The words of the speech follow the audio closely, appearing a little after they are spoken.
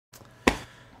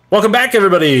Welcome back,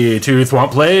 everybody, to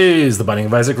THWOMP Plays, The Binding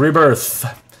of Isaac Rebirth.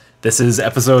 This is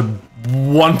episode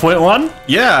 1.1?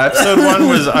 Yeah, episode 1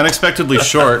 was unexpectedly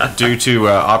short due to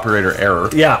operator error.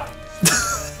 Yeah.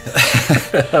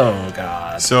 Oh,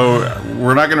 God. So,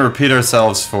 we're not going to repeat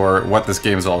ourselves for what this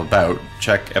game is all about.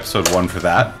 Check episode 1 for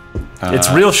that.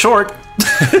 It's real short.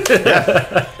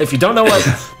 If you don't know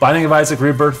what Binding of Isaac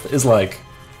Rebirth is like,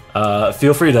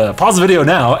 feel free to pause the video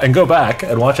now and go back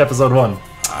and watch episode 1.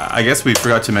 I guess we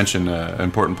forgot to mention an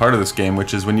important part of this game,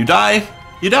 which is when you die,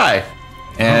 you die.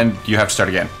 And you have to start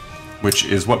again, which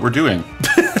is what we're doing.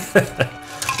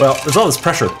 Well, there's all this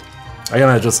pressure. I'm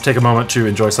going to just take a moment to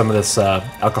enjoy some of this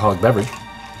alcoholic beverage.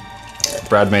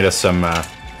 Brad made us some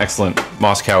excellent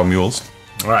Moscow mules.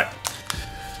 All right.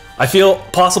 I feel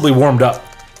possibly warmed up.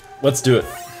 Let's do it.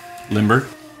 Limber.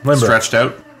 Stretched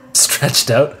out.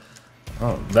 Stretched out?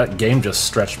 Oh, that game just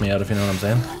stretched me out, if you know what I'm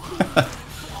saying.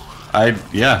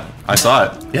 I saw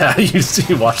it. Yeah,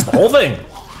 you watched the whole thing.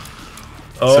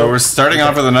 Oh, So we're starting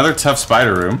off with another tough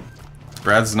spider room.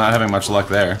 Brad's not having much luck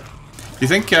there. Do you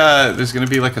think there's going to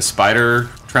be like a spider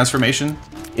transformation?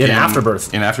 In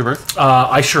Afterbirth. In Afterbirth?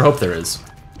 I sure hope there is.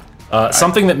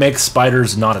 Something that makes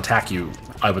spiders not attack you,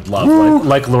 I would love.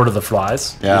 Like Lord of the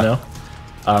Flies, Yeah. you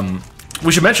know?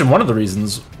 We should mention one of the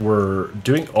reasons we're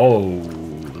doing... Oh,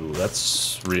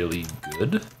 that's really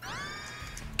good.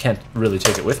 Can't really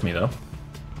take it with me, though.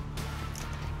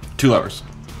 2 levers.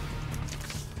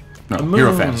 No,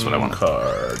 Hero Fan is what I want.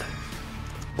 Card.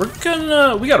 We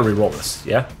gotta re-roll this,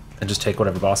 yeah? And just take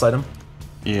whatever boss item?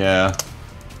 Yeah.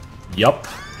 Yup.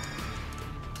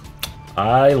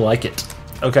 I like it.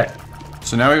 Okay.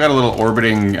 So now we've got a little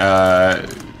orbiting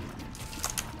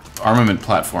armament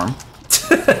platform.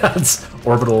 That's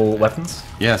orbital weapons?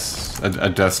 Yes, a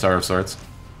Death Star of sorts.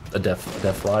 A death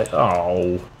fly?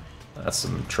 Oh, that's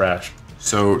some trash.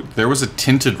 So there was a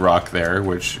tinted rock there,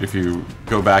 which if you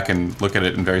go back and look at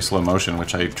it in very slow motion,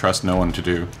 which I trust no one to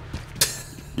do,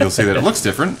 you'll see that it looks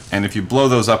different. And if you blow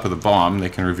those up with a bomb, they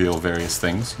can reveal various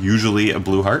things. Usually a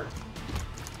blue heart.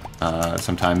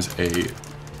 Sometimes a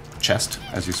chest,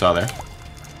 as you saw there.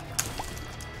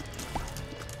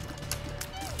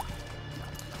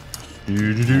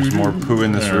 There's more poo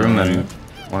in this room than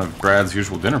one of Brad's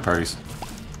usual dinner parties.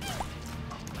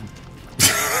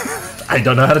 I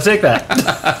don't know how to take that.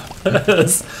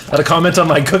 Is that a comment on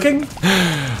my cooking?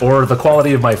 Or the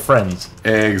quality of my friends?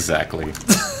 Exactly.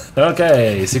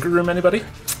 Okay, secret room, anybody?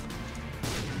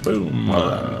 Boom. Well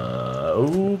done.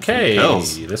 Okay,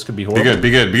 Pills. this could be horrible. Be good,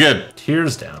 be good, be good.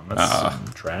 Tears down. That's some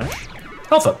trash.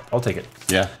 Health up. I'll take it.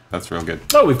 Yeah, that's real good.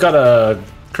 Oh, we've got a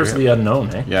Curse of the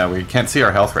Unknown, eh? Yeah, we can't see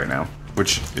our health right now,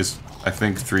 which is, I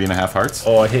think, 3.5 hearts.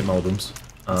 Oh, I hate Mullibrams.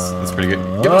 That's pretty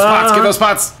good. Get those spots, get those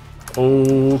spots!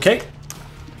 Okay.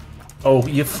 Oh,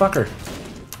 you fucker.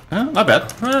 Not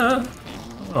bad.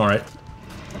 Alright.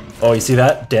 Oh, you see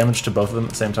that? Damage to both of them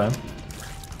at the same time.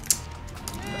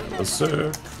 That was sick.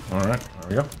 Alright, there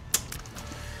we go.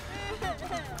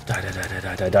 Die, die, die,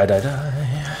 die, die, die, die,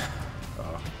 die.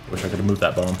 Oh, wish I could have moved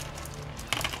that bomb.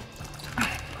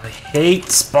 I hate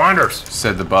spawners!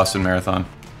 Said the Boston Marathon.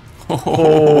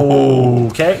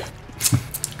 Okay.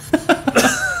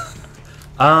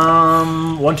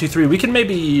 1, 2, 3. We can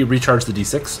maybe recharge the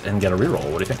D6 and get a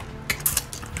reroll. What do you think?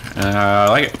 I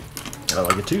like it. I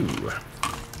like it too.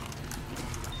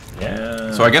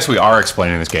 Yeah. So I guess we are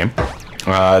explaining this game.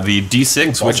 The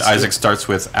D6, which Isaac starts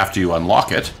with after you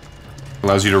unlock it,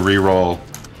 allows you to reroll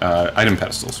item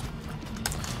pedestals,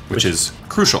 which is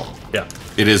crucial. Yeah.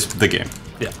 It is the game,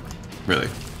 Yeah. really.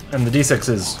 And the D6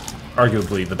 is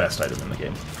arguably the best item in the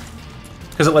game.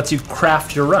 Because it lets you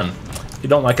craft your run. If you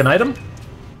don't like an item,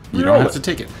 You don't have to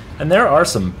take it. And there are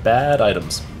some bad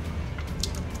items.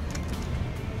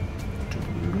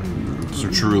 Those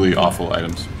are truly awful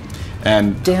items.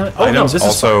 And Damn it. Oh, items no, this is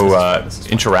also fun. This is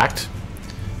fun. interact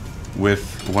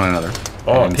with one another.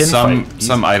 Oh, and pin some fight.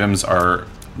 some items are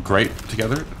great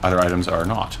together, other items are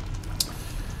not.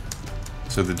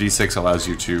 So the D6 allows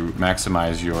you to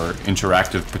maximize your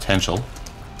interactive potential,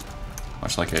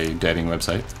 much like a dating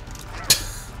website.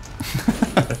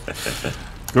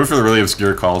 Go for the really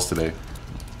obscure calls today.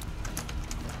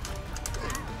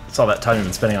 It's all that time you've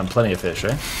been spending on Plenty of Fish,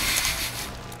 eh?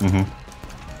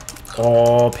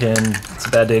 Oh, Pin. It's a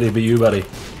bad day to be you, buddy.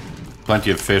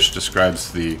 Plenty of Fish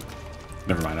describes the...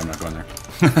 Never mind, I'm not going there.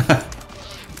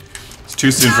 It's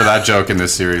too soon for that joke in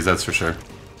this series, that's for sure.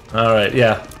 Alright,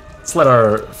 yeah. Let's let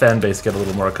our fan base get a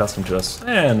little more accustomed to us.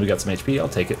 And we got some HP, I'll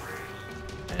take it.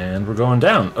 And we're going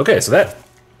down. Okay, so that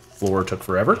floor took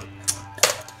forever.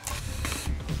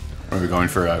 Are we going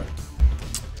for a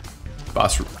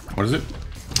boss? What is it?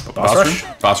 Boss rush?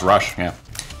 Boss rush, yeah.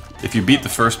 If you beat the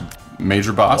first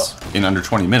major boss in under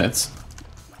 20 minutes,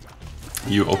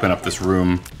 you open up this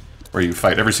room where you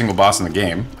fight every single boss in the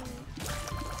game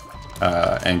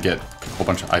and get a whole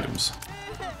bunch of items.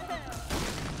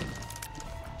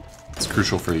 It's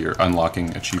crucial for your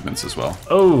unlocking achievements as well.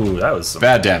 Oh, that was some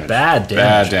bad damage. Bad damage.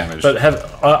 Bad damage.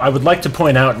 But I would like to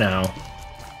point out now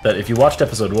that if you watched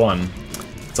episode 1,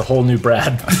 it's a whole new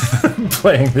Brad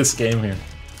playing this game here.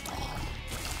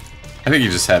 I think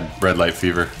you just had red light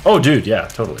fever. Oh, dude, yeah,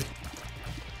 totally.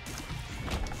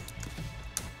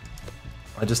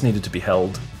 I just needed to be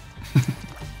held.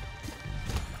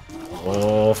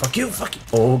 Oh, fuck you, fuck you.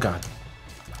 Oh, God.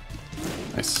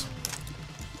 Nice.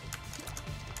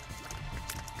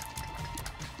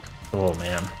 Oh,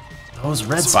 man. Those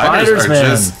red spiders, man.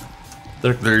 Just,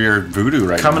 they're your voodoo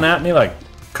right coming now. At me like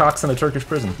cocks in a Turkish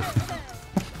prison.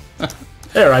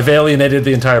 There, I've alienated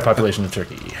the entire population of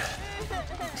Turkey.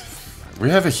 We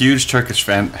have a huge Turkish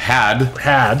fan... Had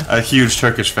a huge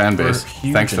Turkish fan base.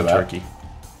 Thanks for that. Turkey.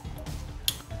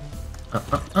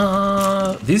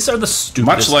 These are the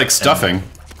stupidest... Much like stuffing,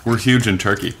 we're huge in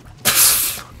Turkey.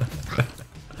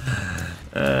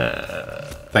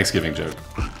 Thanksgiving joke.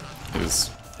 It was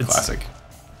classic.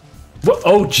 What?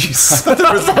 Oh, jeez.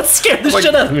 That scared the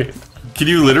shit out of me. Can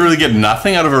you literally get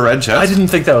nothing out of a red chest? I didn't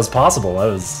think that was possible. I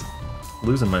was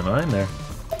losing my mind there.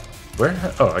 Where?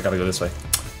 Oh, I gotta go this way.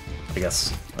 I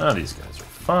guess. Oh, these guys are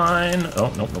fine.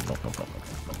 Oh, nope, nope, nope, nope, nope, nope,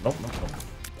 nope, nope, nope.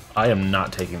 I am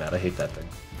not taking that. I hate that thing.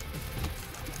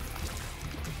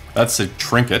 That's a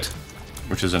trinket,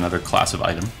 which is another class of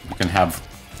item. You can have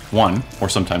one, or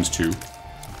sometimes two,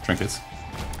 trinkets.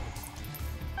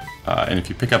 And if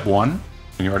you pick up one,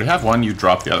 and you already have one, you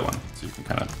drop the other one. So you can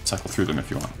kind of cycle through them if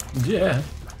you want. Yeah.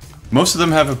 Most of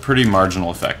them have a pretty marginal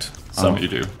effect on what you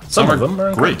do. Some of them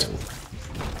are great.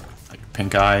 Like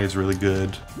Pink Eye is really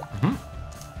good. Mm-hmm.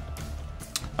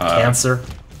 Cancer.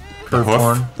 Curved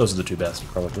Horn. Those are the two best,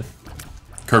 probably.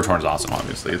 Curved Horn is awesome,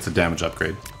 obviously. It's a damage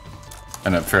upgrade.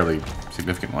 And a fairly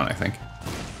significant one, I think.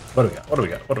 What do we got? What do we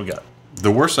got? What do we got?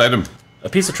 The worst item. A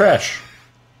piece of trash.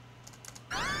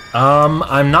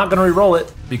 I'm not gonna re-roll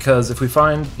it, because if we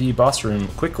find the boss room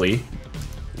quickly,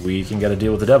 we can get a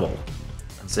deal with the devil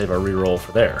and save our re-roll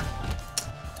for there.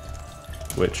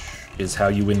 Which is how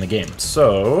you win the game.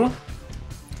 So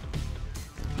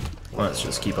let's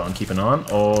just keep on keeping on.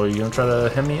 Oh, you gonna try to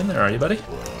hem me in there, are you, buddy?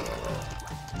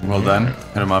 Well done.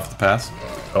 Hit him off the pass.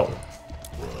 Oh.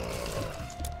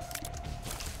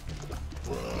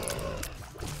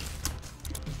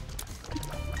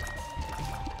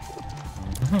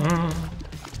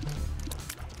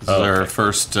 This is our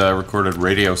first recorded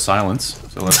radio silence,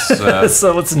 so let's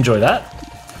so let's enjoy that.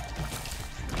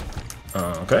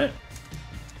 Okay.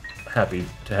 Happy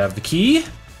to have the key.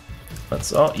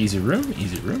 That's all. Easy room,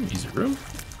 easy room, easy room.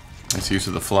 Nice use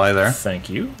of the fly there. Thank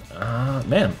you.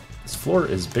 Man, this floor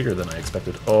is bigger than I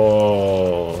expected.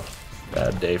 Oh,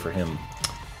 bad day for him.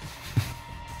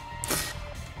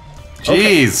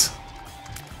 Jeez. Okay.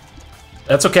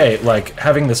 That's okay. Like,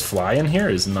 having this fly in here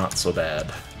is not so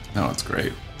bad. No, it's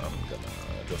great. I'm gonna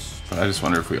just... But I just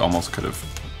wonder if we almost could have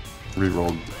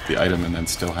re-rolled the item and then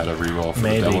still had a re-roll for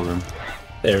Maybe. the devil room.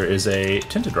 There is a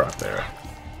tinted rock there.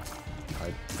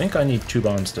 I think I need 2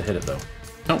 bombs to hit it, though.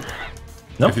 Nope.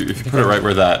 Nope. If you put it right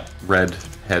where that red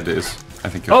head is, I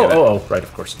think you'll get it. Oh, right,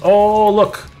 of course. Oh,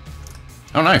 look!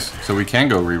 Oh, nice. So we can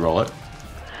go re-roll it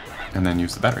and then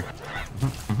use the battery.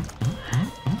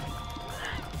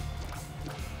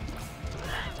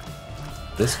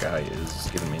 This guy is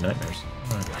giving me nightmares.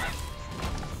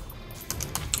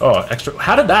 Oh, extra...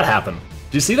 How did that happen?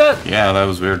 Did you see that? Yeah, that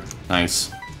was weird.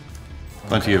 Nice.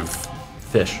 Plenty of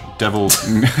fish. Devil...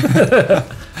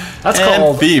 That's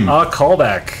called theme. A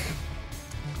callback.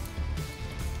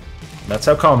 That's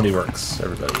how comedy works,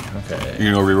 everybody. Okay. You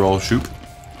gonna go re-roll Shoop?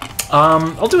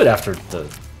 I'll do it after the...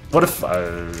 What if... I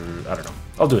don't know.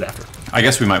 I'll do it after. I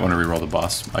guess we might want to re-roll the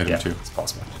boss item, too. It's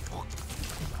possible.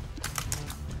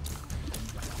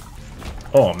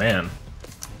 Oh, man.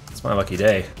 It's my lucky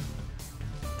day.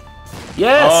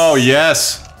 Yes! Oh,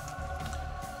 yes!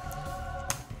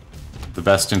 The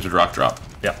best tinted rock drop.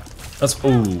 Yeah. That's...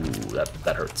 Ooh,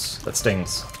 that hurts. That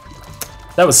stings.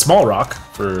 That was small rock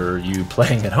for you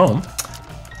playing at home.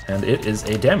 And it is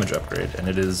a damage upgrade. And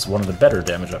it is one of the better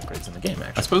damage upgrades in the game,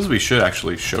 actually. I suppose we should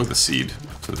actually show the seed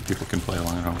so that people can play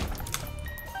along at home.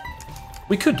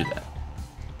 We could do that.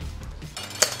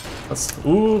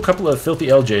 Ooh, a couple of filthy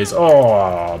LJs.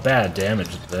 Oh, bad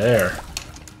damage there.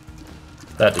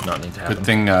 That did not need to happen. Good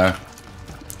thing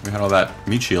we had all that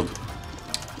meat shield.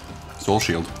 Soul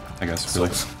shield, I guess.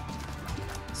 Really.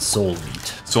 Soul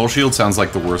meat. Soul shield sounds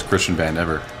like the worst Christian band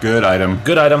ever. Good item.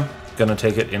 Good item. Gonna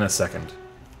take it in a second.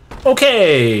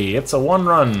 Okay, it's a 1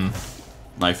 run.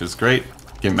 Knife is great.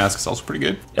 Gimp Mask is also pretty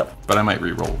good. Yep. But I might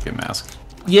re-roll Gimp Mask.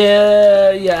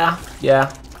 Yeah.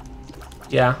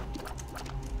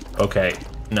 Okay,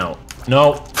 no.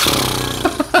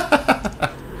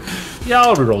 Yeah,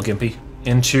 I'll reroll Gimpy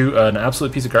into an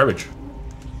absolute piece of garbage.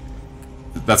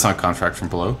 That's not Contract from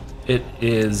Below? It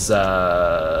is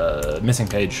missing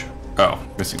page. Oh,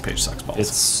 missing page sucks balls.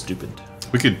 It's stupid.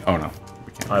 We could... Oh, no.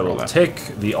 We can't I roll will that. take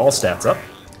the all stats up.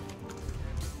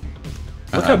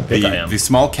 Look how big I am. The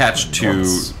small catch to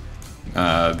Once.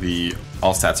 the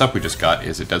all stats up we just got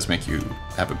is it does make you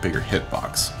have a bigger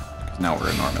hitbox. Now we're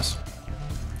enormous.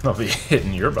 I'll be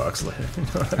hitting your box later.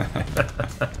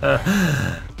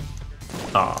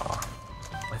 Aw.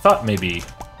 I thought maybe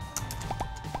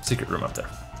secret room up there.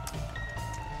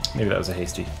 Maybe that was a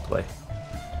hasty play.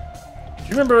 Do you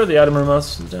remember where the item room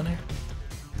was? Is it down here?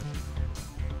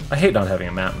 I hate not having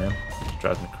a map, man. It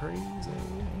drives me crazy.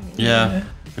 Yeah,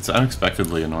 it's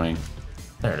unexpectedly annoying.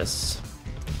 There it is.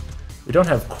 We don't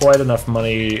have quite enough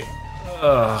money.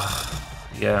 Ugh.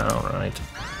 Yeah, alright.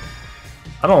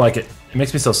 I don't like it. It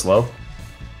makes me so slow.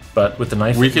 But with the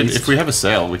knife, We at could, least- if we have a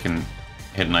sale, we can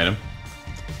hit an item.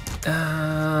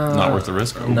 Not worth the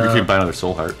risk. no. We could buy another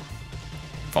soul heart.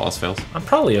 If all else fails. I'm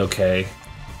probably okay.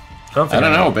 I don't I think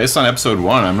don't I'm- know. Based on episode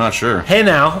 1, I'm not sure. Hey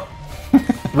now!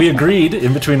 We agreed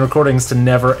in between recordings to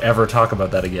never ever talk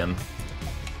about that again.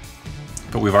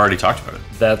 But we've already talked about it.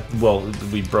 Well,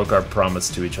 we broke our promise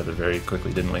to each other very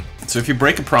quickly, didn't we? So if you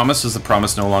break a promise, does the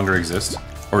promise no longer exist?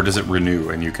 Or does it renew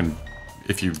and you can,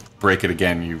 if you break it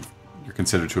again, you're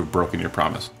considered to have broken your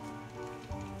promise?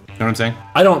 You know what I'm saying?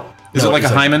 I don't. Is know it like a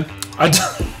exactly.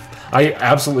 hymen? I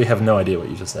absolutely have no idea what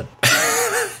you just said.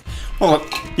 Well,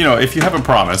 you know, if you have a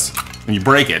promise and you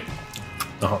break it,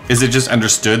 is it just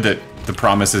understood that the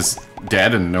promise is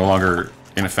dead and no longer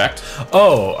in effect?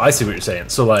 Oh, I see what you're saying.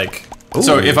 So like.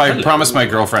 So ooh, if I hello. promise my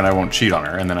girlfriend I won't cheat on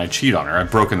her, and then I cheat on her,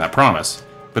 I've broken that promise.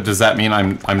 But does that mean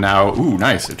I'm now, ooh,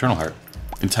 nice, Eternal Heart,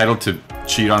 entitled to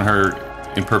cheat on her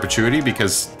in perpetuity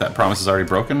because that promise is already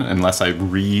broken, unless I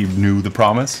renew the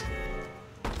promise?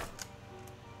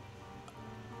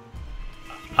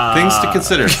 Things to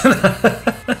consider.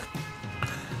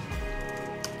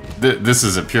 This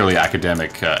is a purely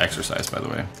academic exercise, by the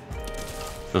way.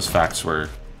 Those facts were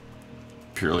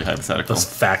purely hypothetical. Those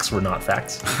facts were not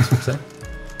facts. That's what I'm saying.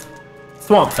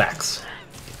 THWOMP facts.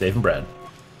 Dave and Brad.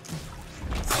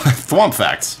 THWOMP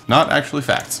facts, not actually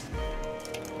facts.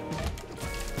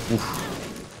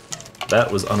 Oof.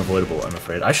 That was unavoidable, I'm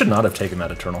afraid. I should not have taken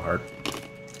that Eternal Heart.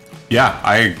 Yeah,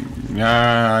 I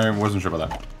wasn't sure about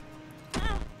that.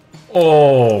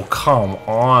 Oh, come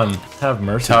on. Have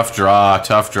mercy. Tough draw,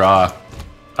 tough draw.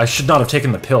 I should not have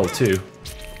taken the pill, too.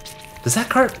 Does that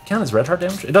card count as red heart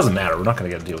damage? It doesn't matter. We're not going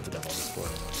to get a deal with the devil on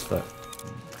this board.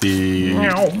 But...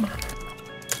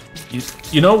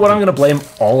 You know what I'm going to blame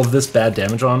all of this bad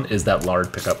damage on is that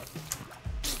lard pickup.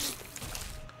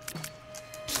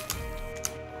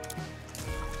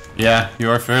 Yeah, you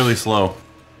are fairly slow.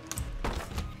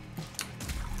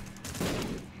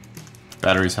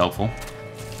 Battery's helpful.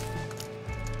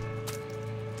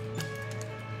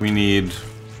 We need...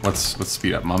 Let's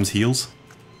speed up. Mom's heals?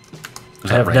 I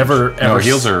have never ever... No,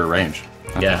 heals are range.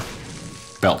 Okay. Yeah.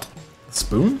 Belt.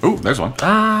 Spoon? Ooh, there's one.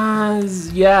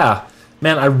 Yeah.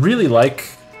 Man, I really like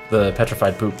the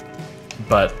petrified poop,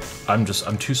 but I'm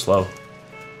too slow.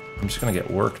 I'm just gonna get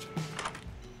worked.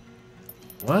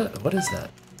 What is that?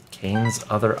 Kane's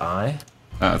other eye?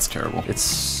 That's terrible.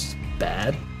 It's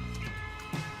bad.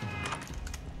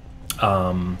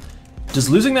 Does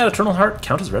losing that Eternal Heart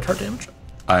count as red heart damage?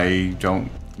 I don't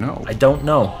know. I don't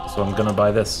know, so I'm gonna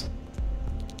buy this.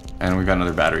 And we've got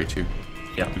another battery too,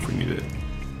 Yeah. if we need it.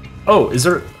 Oh, was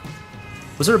there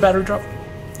a battery drop?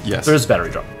 Yes. There is a battery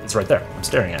drop. It's right there. I'm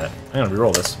staring at it. I'm gonna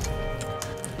reroll this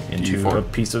into D4. a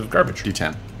piece of garbage.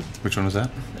 D10. Which one was that?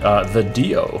 The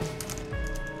Dio.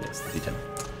 Yes, the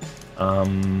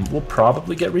D10. We'll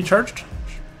probably get recharged.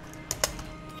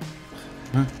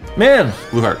 Huh? Man!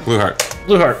 Blue heart, blue heart.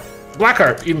 Blue heart. Black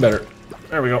heart, even better.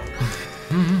 There we go.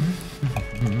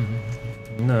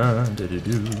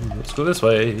 Let's go this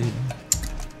way.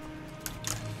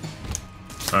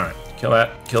 Alright, kill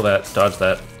that, dodge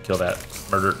that, kill that,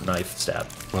 murder, knife, stab.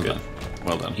 Well Good. done.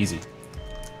 Well done. Easy.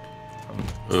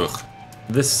 Ugh.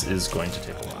 This is going to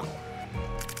take a while.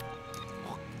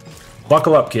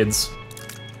 Buckle up, kids.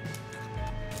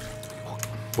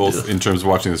 Both in terms of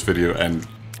watching this video and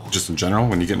just in general,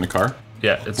 when you get in the car,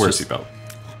 Yeah, it's wear a just, seatbelt.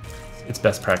 it's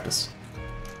best practice.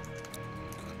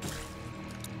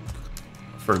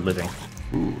 For living.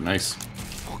 Ooh, nice.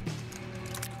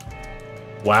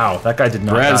 Wow, that guy did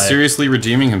not Brad die. seriously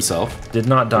redeeming himself. Did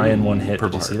not die in one hit. Did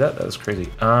Purple you see heart. that? That was crazy.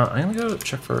 I'm gonna go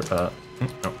check for. No.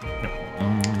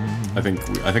 I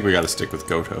think we got to stick with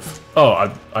Goat Hoof. Oh,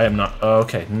 I am not.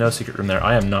 Okay, no secret room there.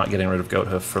 I am not getting rid of Goat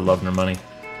Hoof for love nor money.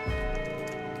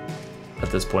 At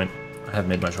this point, I have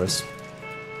made my choice.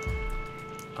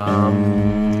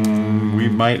 We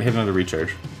might hit another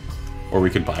recharge, or we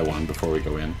could buy one before we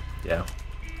go in. Yeah.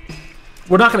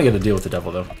 We're not gonna get a deal with the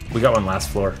devil though. We got one last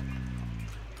floor.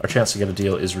 Our chance to get a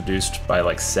deal is reduced by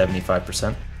like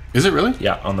 75%. Is it really?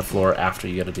 Yeah, on the floor after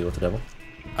you get a deal with the devil.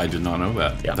 I did not know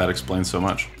that. Yeah. That explains so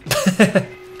much. There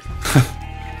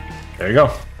you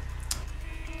go.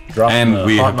 Drop And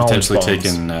we have hot knowledge potentially bombs.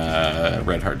 taken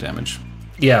red heart damage.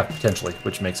 Yeah, potentially,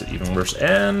 which makes it even worse.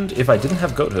 And if I didn't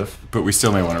have Goat Hoof, But we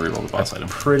still may want to reroll the boss I item.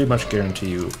 pretty much guarantee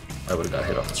you I would have got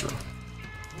hit off this room.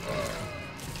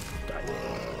 Died.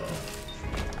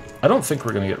 I don't think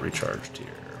we're going to get recharged here.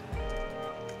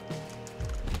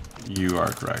 You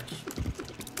are correct.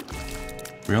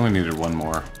 We only needed one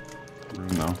more room,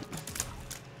 though.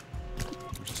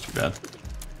 Which is too bad.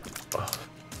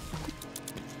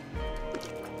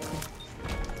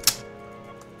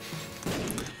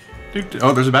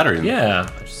 Oh, there's a battery in there. Yeah,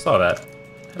 I just saw that.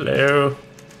 Hello.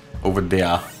 Over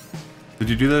there. Did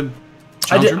you do the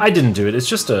I challenge room? didn't do it. It's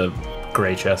just a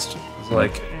gray chest. It's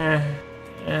like,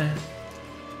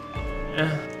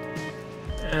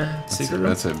 secret room.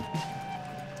 That's a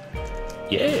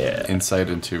Yeah. insight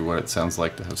into what it sounds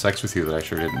like to have sex with you that I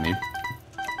sure didn't need.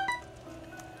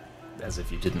 As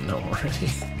if you didn't know already.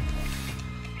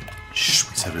 Shh,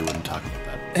 we said we wouldn't talk about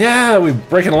that. Yeah, we're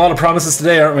breaking a lot of promises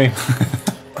today, aren't we?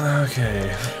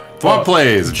 Okay. THWOMP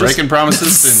Plays, just- breaking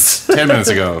promises since 10 minutes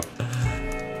ago.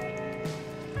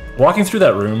 Walking through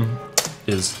that room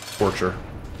is torture.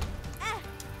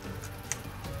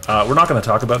 We're not going to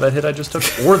talk about that hit I just took,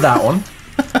 or that one.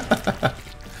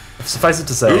 Suffice it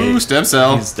to say, Ooh, stem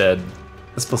cell. he's dead.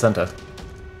 It's placenta.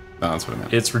 No, that's what I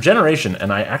meant. It's regeneration,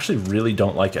 and I actually really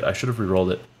don't like it. I should have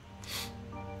re-rolled it.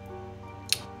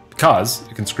 Because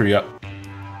it can screw you up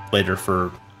later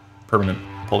for permanent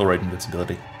Polaroid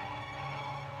invincibility.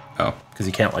 Oh, Because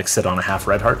you can't, like, sit on a half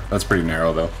red heart. that's pretty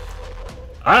narrow, though.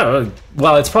 I don't know.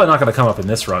 Well, it's probably not going to come up in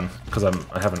this run, because I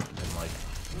haven't been,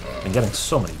 like, been getting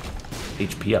so many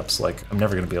HP ups. Like, I'm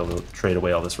never going to be able to trade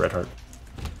away all this red heart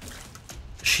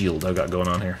shield I've got going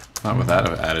on here. Not with that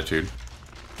attitude.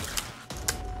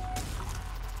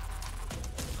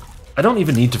 I don't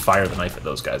even need to fire the knife at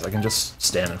those guys. I can just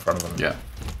stand in front of them. Yeah.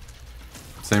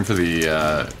 Same for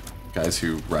the guys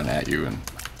who run at you. And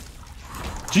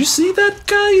Did you see that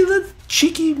guy, that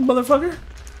cheeky motherfucker?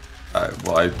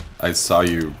 well, I saw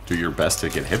you do your best to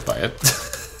get hit by it.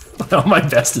 Well, my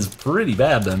best is pretty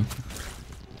bad then.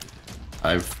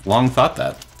 I've long thought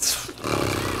that.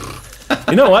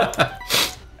 You know what?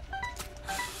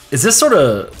 Is this sort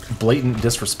of blatant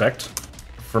disrespect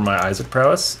for my Isaac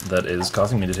prowess that is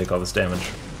causing me to take all this damage?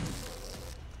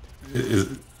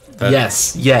 Is that,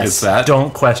 Yes. Is that?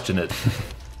 Don't question it.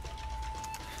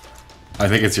 I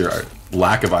think it's your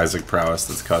lack of Isaac prowess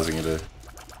that's causing you to.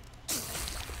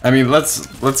 I mean,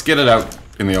 let's get it out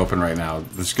in the open right now.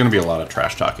 There's going to be a lot of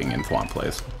trash talking in THWOMP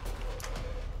Plays.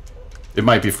 It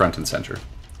might be front and center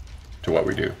to what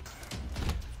we do.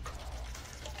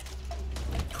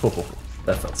 Cool.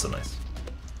 That felt so nice.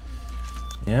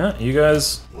 Yeah, you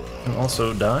guys can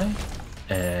also die.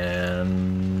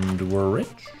 And we're rich.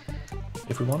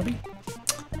 If we want to be.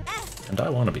 And I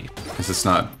want to be. Is this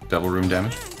not Devil Room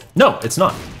damage? No, it's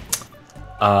not.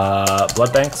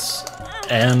 Blood banks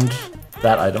and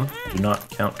that item do not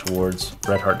count towards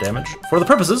red heart damage for the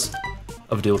purposes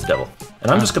of a deal with the devil.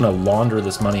 And I'm just going to launder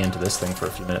this money into this thing for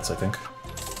a few minutes, I think.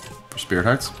 For Spirit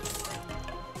Hearts?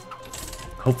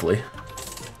 Hopefully.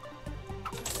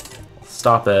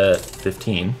 Stop at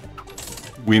 15.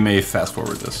 We may fast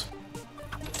forward this.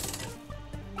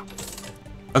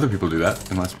 Other people do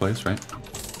that in Let's Plays, right?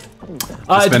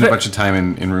 They spend a bunch of time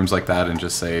in rooms like that and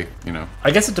just say, you know... I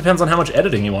guess it depends on how much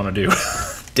editing you want to do,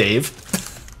 Dave.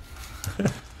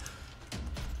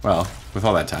 Well, with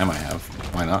all that time I have,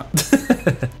 why not?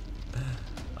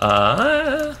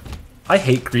 I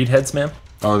hate greed heads, man.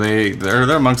 Oh, they're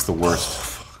amongst the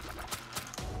worst.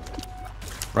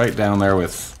 Right down there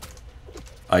with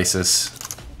ISIS,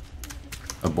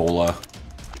 Ebola,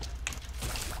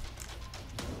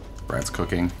 Brad's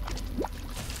cooking.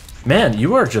 Man,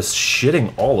 you are just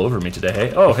shitting all over me today,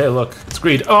 hey? Oh, hey, look. It's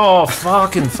greed. Oh,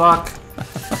 fucking fuck.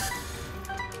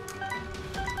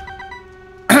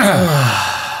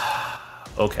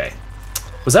 Okay.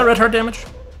 Was that red heart damage?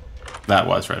 That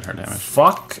was red heart damage.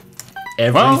 Fuck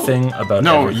everything about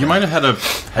No, everything. you might have had a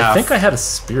half. I think I had a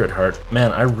spirit heart.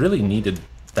 Man, I really needed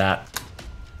that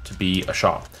to be a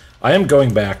shop. I am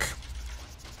going back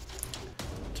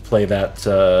to play that...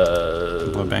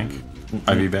 Blood Bank?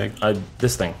 IV Bag?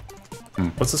 This thing.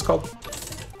 What's this called?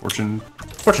 Fortune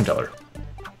Teller.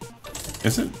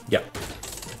 Is it? Yeah.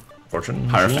 Fortune.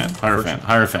 Hierophant.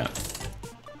 Hierophant.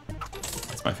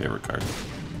 That's my favorite card.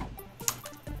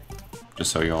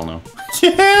 Just so you all know.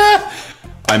 Yeah!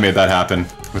 I made that happen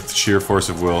with sheer force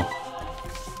of will.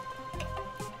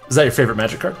 Is that your favorite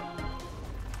Magic card?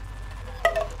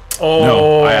 Oh.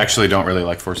 No, I actually don't really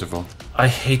like force of will. I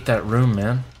hate that room,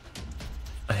 man.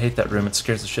 I hate that room. It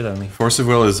scares the shit out of me. Force of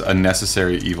will is a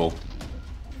necessary evil.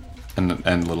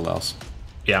 And little else.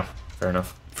 Yeah, fair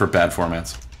enough. For bad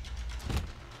formats.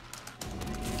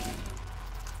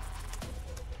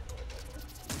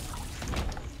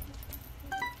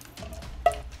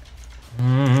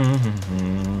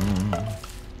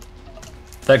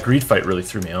 That greed fight really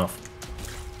threw me off.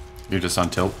 You're just on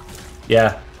tilt?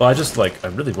 Yeah, well, I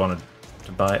really wanted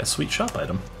to buy a sweet shop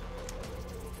item.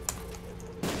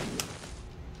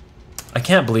 I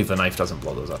can't believe the knife doesn't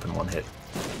blow those up in one hit.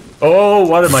 Oh,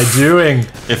 what am I doing?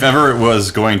 If ever it was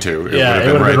going to, it would have it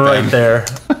been would have right been right there.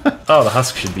 Oh, the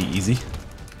husk should be easy.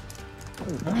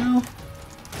 Well,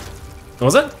 What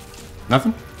was it?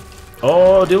 nothing.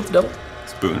 Oh, deal with the devil.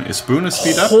 Spoon. Is spoon a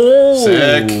speed up?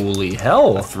 Holy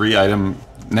hell. 3-item.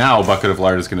 Now, Bucket of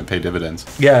Lard is going to pay dividends.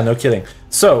 Yeah, no kidding.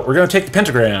 So, we're going to take the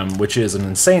Pentagram, which is an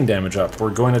insane damage up. We're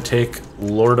going to take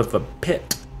Lord of the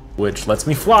Pit, which lets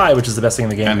me fly, which is the best thing in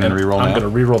the game. And then reroll I'm nail.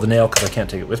 going to reroll the nail because I can't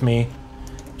take it with me.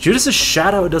 Judas's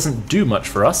Shadow doesn't do much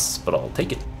for us, but I'll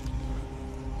take it.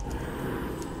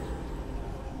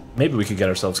 Maybe we could get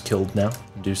ourselves killed now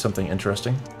and do something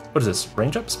interesting. What is this?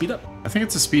 Range up? Speed up? I think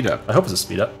it's a speed up. I hope it's a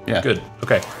speed up. Yeah. Good.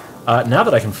 Okay. Now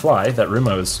that I can fly, that room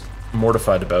I was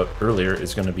mortified about earlier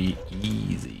is going to be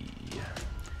easy.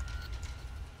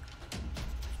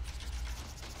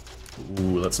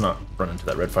 Ooh, let's not run into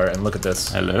that red fire. And look at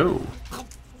this. Hello.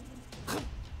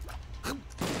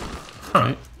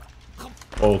 Huh.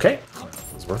 Okay.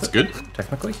 That was worth it. Good.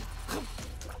 Technically.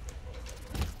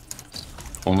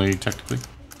 Only technically.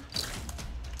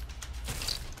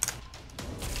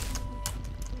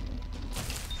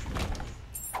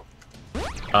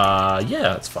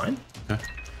 Yeah, that's fine. Okay.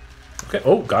 Okay.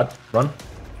 Oh, God. Run.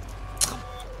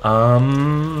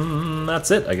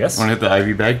 That's it, I guess. Want to hit the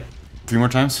IV bag 3 more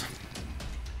times?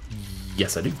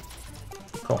 Yes, I do.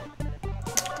 Cool.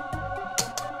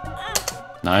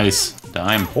 Nice.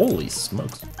 Dime. Holy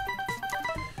smokes.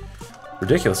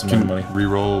 Ridiculous amount of money.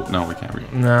 Reroll. No, we can't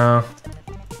reroll. No.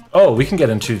 Oh, we can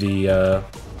get into the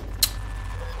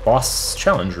boss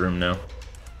challenge room now.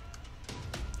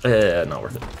 Not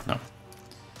worth it. No.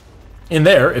 In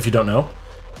there, if you don't know,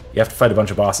 you have to fight a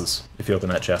bunch of bosses if you open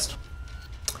that chest.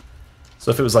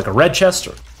 So if it was like a red chest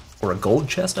or a gold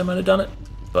chest, I might have done it.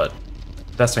 But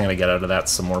the best thing I'm going to get out of that is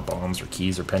some more bombs or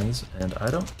keys or pennies, and I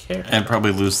don't care. And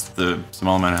probably lose the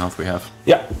small amount of health we have.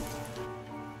 Yeah.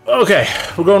 Okay,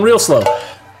 we're going real slow.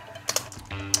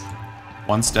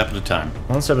 1 step at a time.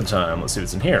 One step at a time. Let's see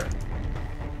what's in here.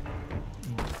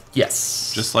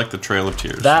 Yes. Just like the Trail of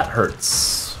Tears. That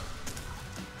hurts.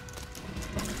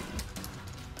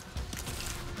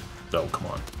 Oh, come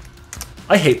on.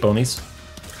 I hate bonies.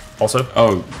 Also.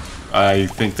 Oh, I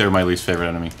think they're my least favorite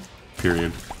enemy.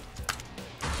 Period.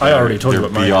 I already told you They're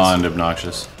what mine beyond is.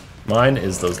 obnoxious. Mine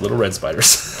is those little red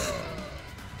spiders.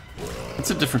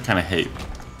 It's a different kind of hate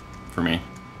for me.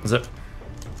 Is it?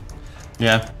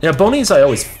 Yeah. Yeah, bonies I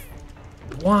always...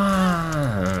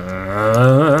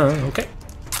 Okay.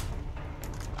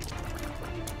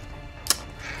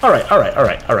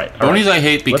 Alright. Bonies I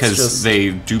hate because just- they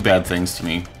do bad things to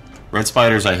me. Red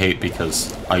spiders I hate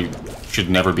because I should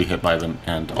never be hit by them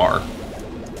and are.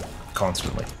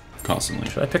 Constantly. Constantly.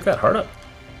 Should I pick that heart up?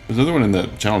 There's another one in the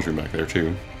challenge room back there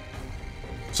too.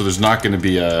 So there's not going to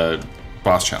be a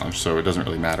boss challenge, so it doesn't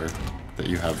really matter that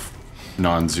you have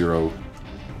non-zero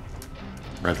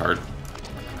red heart.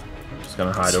 Just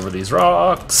gonna hide over these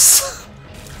rocks.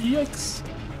 Yikes.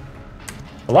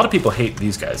 A lot of people hate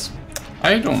these guys.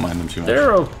 I don't mind them too much.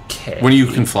 They're okay. When you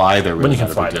can fly, they're really When you can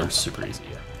not a fly, big deal. they're super easy.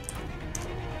 Yeah.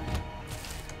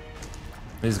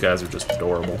 These guys are just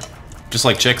adorable. Just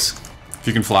like chicks, if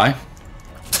you can fly,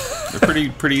 they're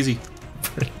pretty easy.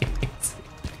 Pretty easy.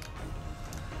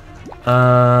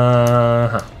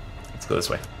 Let's go this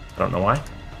way. I don't know why.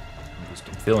 I'm just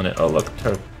feeling it. Oh look,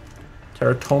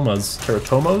 teratomas.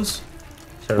 Terratomos?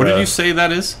 What did you say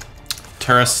that is?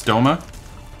 Terastoma?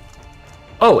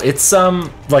 Oh, it's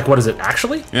like what is it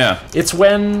actually? Yeah. It's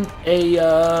when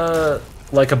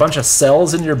like a bunch of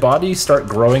cells in your body start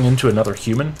growing into another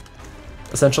human.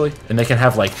 essentially, and they can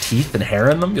have like teeth and hair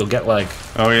in them. You'll get like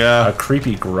Oh yeah. a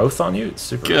creepy growth on you. It's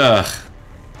super. Ugh.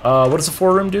 What does a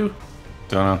 4-room do?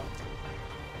 Don't know.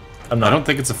 I'm not. I don't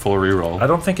think it's a full reroll. I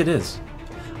don't think it is.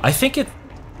 I think it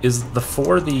is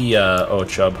for the. Oh,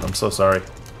 Chubb. I'm so sorry.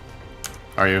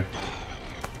 Are you?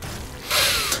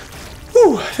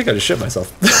 Whew, I think I just shit myself.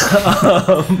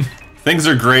 Things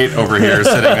are great over here,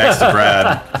 sitting next to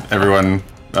Brad. Everyone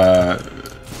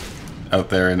out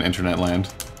there in internet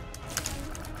land.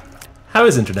 How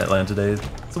is internet land today? Is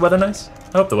the weather nice?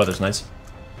 I hope the weather's nice.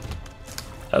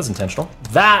 That was intentional.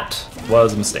 That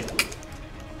was a mistake.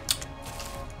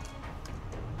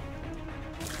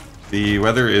 The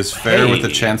weather is fair with a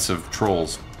Hey. chance of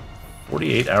trolls.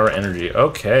 48-hour energy.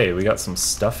 Okay, we got some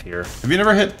stuff here. Have you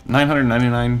never hit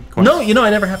 999 coins? No, you know I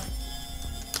never have.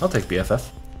 I'll take BFF.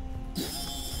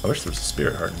 I wish there was a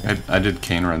spirit heart in here. I did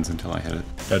cane runs until I hit it.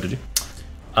 Oh, did you?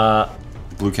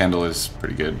 Blue candle is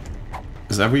pretty good.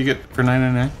 Is that what you get for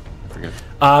 999? I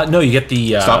forget. No, you get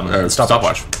the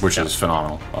Stopwatch, which is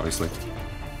phenomenal, obviously.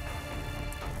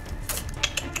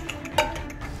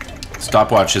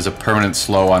 Stopwatch is a permanent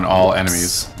slow on all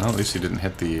enemies. Well, at least you didn't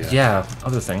hit the Yeah,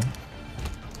 other thing.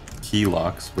 key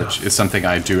locks, which is something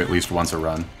I do at least once a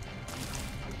run.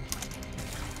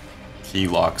 Key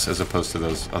locks as opposed to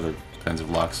those other kinds of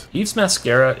locks. Eve's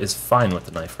Mascara is fine with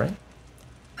the knife, right?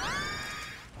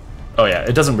 Oh yeah,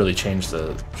 it doesn't really change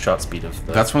the shot speed of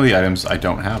the... That's one of the items I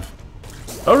don't have.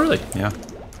 Oh really? Yeah.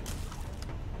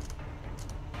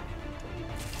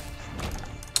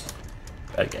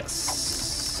 I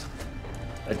guess.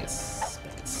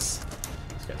 These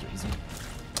guys are easy.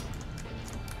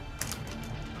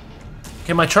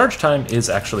 Okay, my charge time is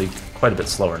actually quite a bit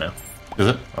slower now Is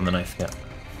it? on the knife, yeah.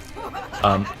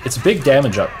 It's a big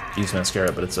damage up, Eve's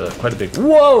Mascara, but it's a quite a big...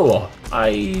 Whoa!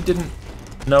 I didn't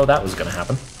know that was gonna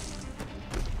happen.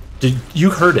 You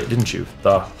heard it, didn't you?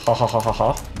 The ha ha ha ha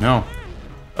ha? No.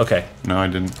 Okay, No, I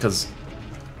didn't. because,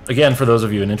 again, for those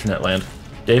of you in internet land,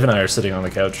 Dave and I are sitting on the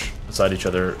couch beside each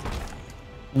other,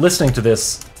 listening to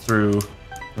this through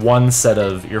one set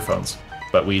of earphones,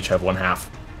 but we each have one half.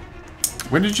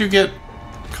 When did you get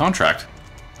contract?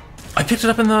 I picked it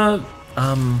up in the,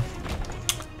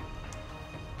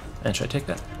 and should I take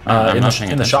that? I'm in not the,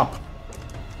 paying in the attention. shop.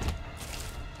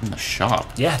 In the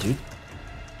shop? Yeah, dude.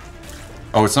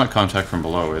 Oh, it's not contact from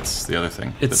below, it's the other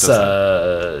thing. that It's does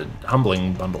that.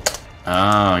 humbling bundle.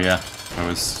 Oh, yeah. I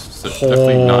was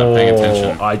definitely not paying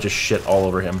attention. I just shit all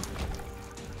over him.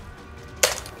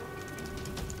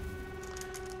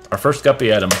 Our first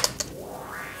guppy item.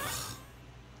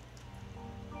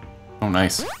 Oh,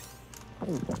 nice.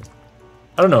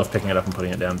 I don't know if picking it up and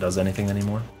putting it down does anything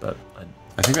anymore, but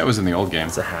I think that was in the old game.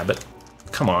 it's a habit.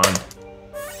 Come on.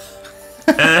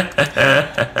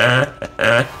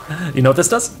 You know what this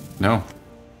does? No.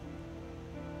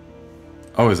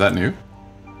 Oh, is that new?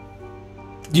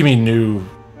 You mean new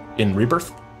in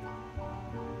Rebirth?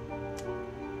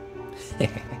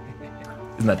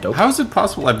 Isn't that dope? How is it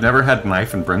possible I've never had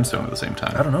knife and brimstone at the same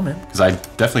time? I don't know, man. Because I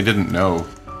definitely didn't know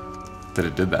that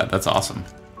it did that. That's awesome.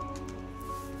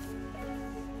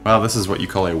 Well, this is what you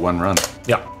call a one run.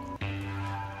 Yeah.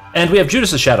 And we have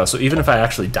Judas's Shadow, so even if I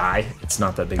actually die, it's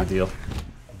not that big a deal.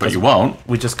 But you won't.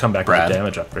 We just come back Brad. with a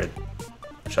damage upgrade.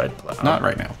 Should I play? Not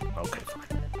right now. Okay, fine.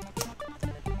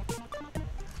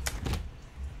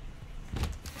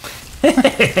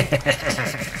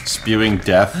 Spewing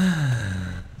death.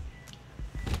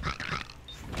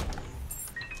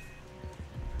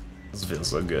 This feels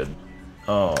so good.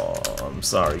 Oh, I'm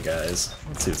sorry, guys.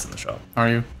 Let's see what's in the shop. Are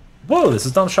you? Whoa, this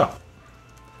is not a shop.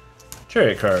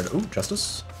 Chariot card. Ooh,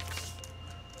 Justice.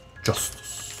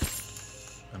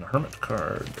 Justice. And a Hermit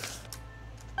card.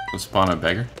 Let's spawn a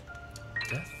beggar.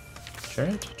 Death.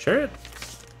 Chariot. Chariot.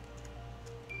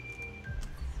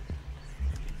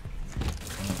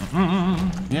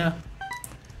 Yeah.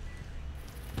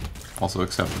 Also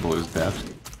acceptable is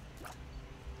death.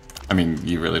 I mean,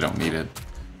 you really don't need it.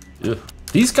 Ugh.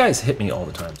 These guys hit me all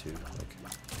the time, too. Like,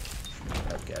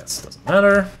 I guess. Doesn't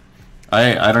matter.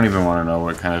 I don't even want to know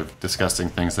what kind of disgusting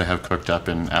things they have cooked up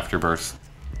in Afterbirth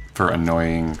for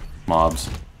annoying mobs.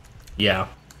 Yeah.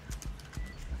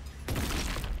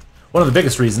 One of the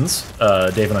biggest reasons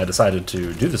Dave and I decided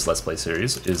to do this Let's Play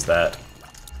series is that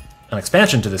an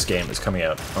expansion to this game is coming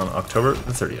out on October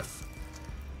the 30th.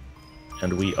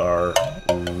 And we are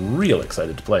real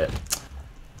excited to play it.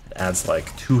 It adds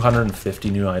like 250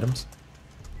 new items.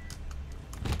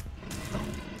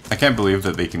 I can't believe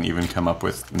that they can even come up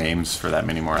with names for that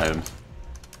many more items.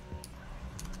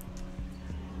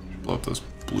 Blow up those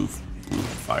blue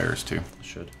fires too.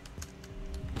 Should.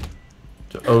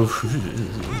 Oh.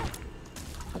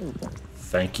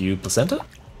 Thank you, placenta.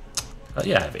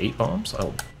 Yeah, I have 8 bombs.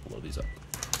 I'll blow these up.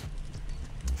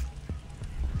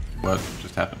 What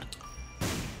just happened?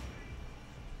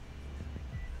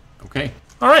 Okay.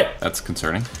 All right. That's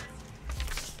concerning.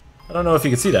 I don't know if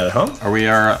you can see that at home. Are we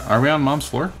on Mom's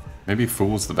floor? Maybe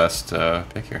Fool's the best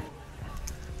pick here.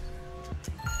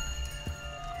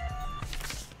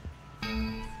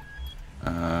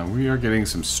 We are getting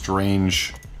some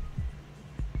strange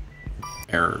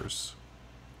errors.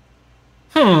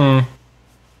 All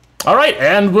right,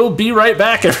 and we'll be right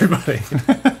back, everybody.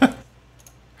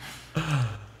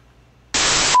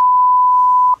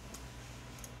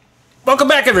 Welcome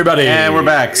back, everybody. And we're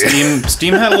back.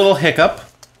 Steam had a little hiccup.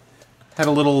 Had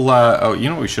a little. Oh, you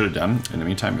know what we should have done in the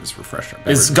meantime is refresh our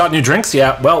beverage. Is got new drinks?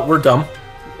 Yeah. Well, we're dumb.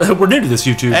 We're new to this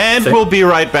YouTube. And thing. we'll be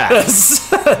right back.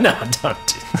 No,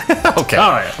 don't. Okay.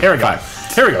 All right. Here we go.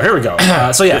 Here we go.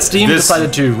 So yeah, Steam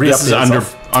decided to re-update This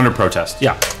is under protest.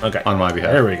 Yeah. Okay. On my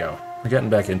behalf. There we go. We're getting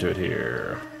back into it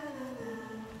here.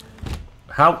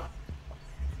 How?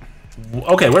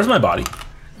 Okay, where's my body?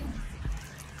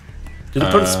 Did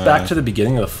it put us back to the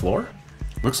beginning of the floor?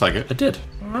 Looks like it. It did.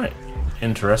 All right.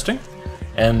 Interesting.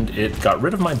 And it got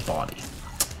rid of my body.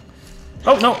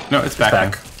 Oh, no. No, it's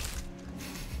back.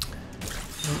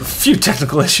 A few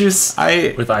technical issues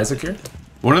with Isaac here.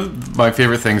 One of my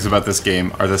favorite things about this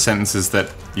game are the sentences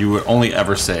that you would only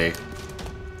ever say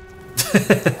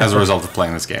as a result of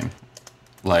playing this game.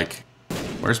 Like,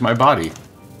 where's my body?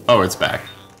 Oh, it's back.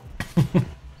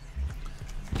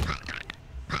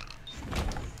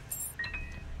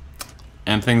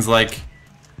 And things like,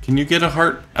 can you get a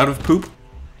heart out of poop?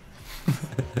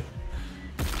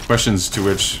 Questions to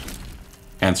which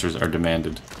answers are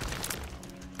demanded.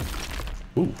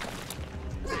 Ooh.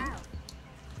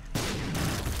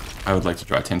 I would like to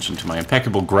draw attention to my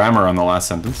impeccable grammar on the last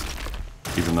sentence,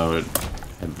 even though it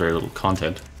had very little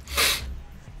content.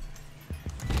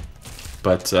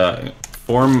 But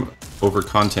form over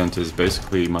content is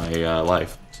basically my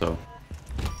life, so...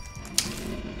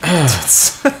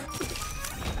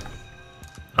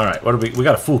 Alright, what do we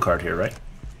got a fool card here, right?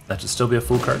 That should still be a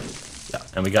fool card? Yeah,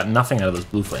 and we got nothing out of those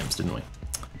blue flames, didn't we?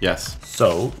 Yes.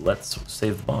 So, let's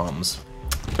save the bombs.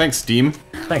 Thanks, Steam.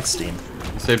 Thanks, Steam.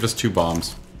 You saved us 2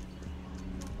 bombs.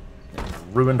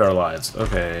 Ruined our lives.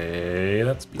 Okay,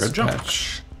 that's piece of junk.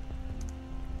 Patch.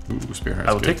 Ooh, Spirit Heart.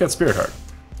 I will take that Spirit Heart.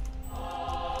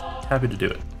 Happy to do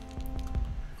it.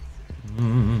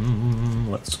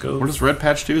 Let's go. What does Red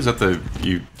Patch do? Is that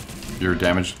your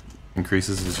damage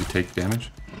increases as you take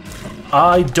damage?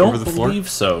 I don't believe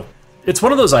so. It's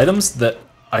one of those items that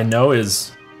I know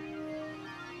is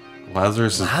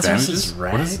Lazarus's bandages?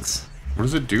 rags. What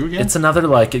does it do again? It's another,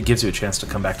 like, it gives you a chance to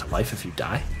come back to life if you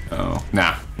die. Oh,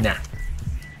 nah. Nah.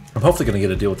 I'm hopefully going to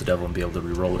get a deal with the devil and be able to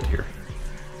re-roll it here.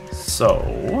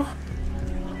 So...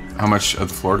 How much of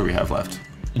the floor do we have left?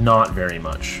 Not very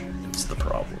much is the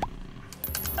problem.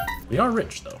 We are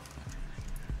rich, though.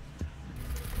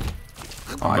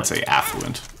 Oh, I'd say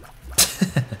affluent.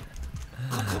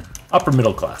 Upper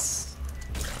middle class.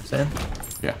 You know what I'm saying?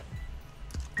 Yeah.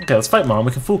 Okay, let's fight Mom.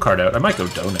 We can fool card out. I might go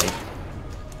donate.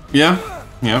 Yeah.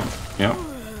 Yeah. Yeah.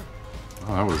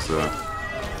 Oh, that was,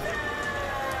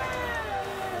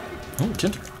 Oh,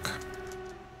 Tinted Rock.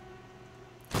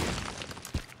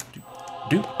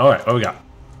 Alright, what we got?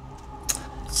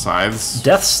 Scythes.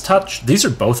 Death's Touch. These are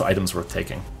both items worth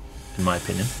taking, in my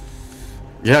opinion.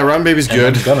 Yeah, Rotten Baby's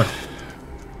good. I'm gonna.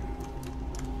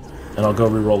 And I'll go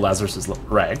reroll Lazarus's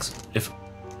rags. If,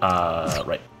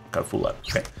 right, got a fool up.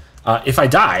 Okay. If I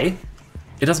die,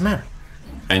 it doesn't matter.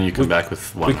 And you come back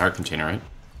with 1 heart container, right?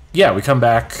 Yeah, we come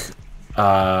back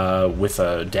with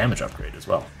a damage upgrade as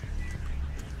well.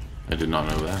 I did not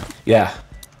know that. Yeah.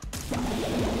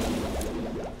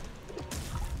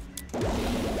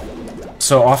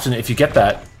 So often, if you get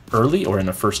that early or in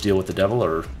a first deal with the devil,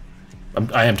 or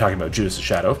I am talking about Judas'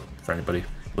 Shadow for anybody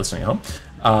listening at home.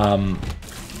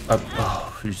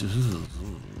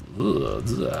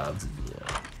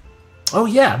 Oh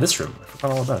yeah, this room. I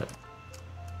forgot all about it.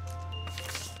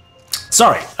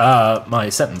 Sorry, my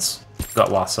sentence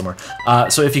got lost somewhere.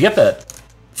 So if you get that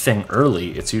thing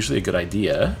early, it's usually a good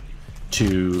idea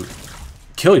to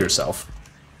kill yourself.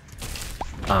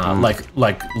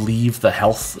 Like leave the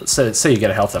health. Say you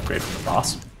get a health upgrade from the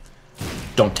boss.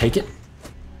 Don't take it.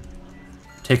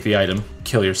 Take the item,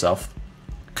 kill yourself,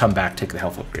 come back, take the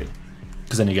health upgrade,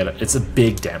 because then you get it. It's a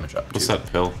big damage up. What's that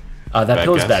pill? That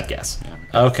pill is bad gas.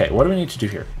 Yeah. Okay, what do we need to do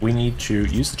here? We need to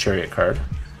use the Chariot card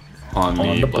on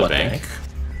the blood bank.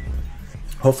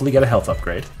 Hopefully get a health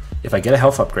upgrade. If I get a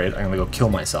health upgrade, I'm gonna go kill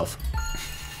myself.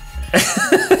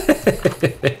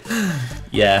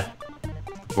 Yeah.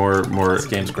 More This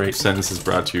game's great. sentences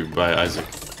brought to you by Isaac.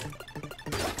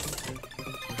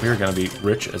 We're gonna be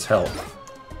rich as hell.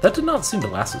 That did not seem to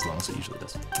last as long as it usually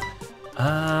does.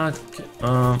 I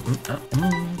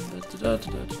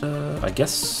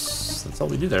guess that's all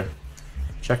we do there.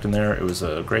 Checked in there. It was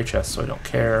a gray chest, so I don't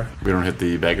care. We don't hit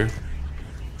the beggar.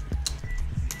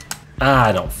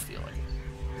 I don't feel it.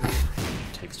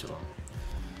 It takes too long.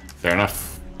 Fair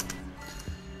enough.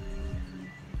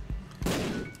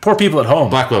 Poor people at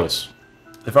home. Black Lotus.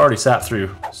 They've already sat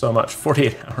through so much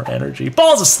 48-hour energy.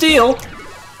 Balls of steel!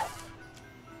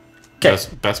 Okay.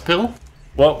 Best pill?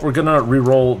 Well, we're gonna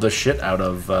re-roll the shit out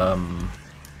of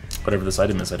whatever this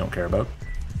item is I don't care about.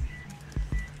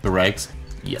 The rags?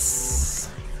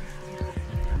 Yes.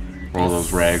 Roll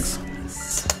those rags.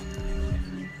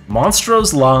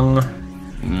 Monstro's lung.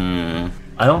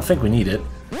 I don't think we need it.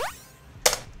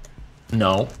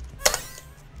 No.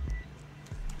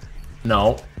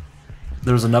 No.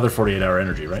 There was another 48-hour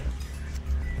energy, right?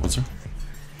 What's there?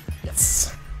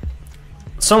 Yes.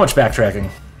 So much backtracking.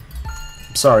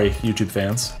 I'm sorry, YouTube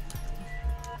fans.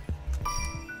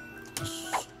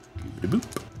 Squeebity-boop.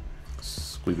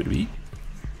 Squeebity-beep.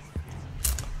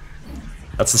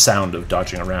 That's the sound of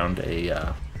dodging around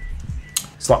a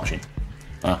slot machine.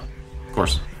 Ah, of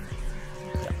course.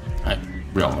 Yeah.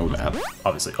 We all know that.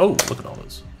 Obviously. Oh, look at all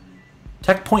those.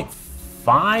 Tech point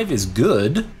 5 is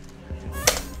good.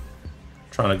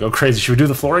 Trying to go crazy. Should we do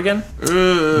the floor again?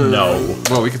 No.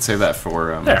 Well, we could save that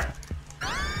for There.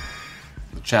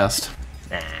 the chest.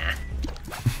 Nah.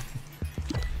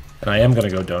 And I am going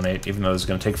to go donate, even though this is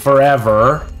going to take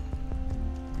forever.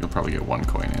 You'll probably get 1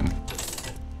 coin in.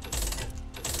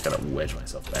 Just got to wedge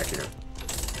myself back here.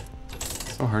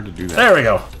 So hard to do that. There we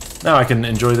go. Now I can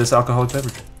enjoy this alcoholic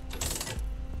beverage.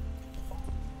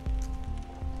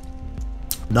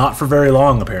 Not for very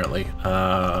long, apparently.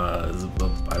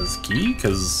 As key,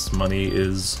 because money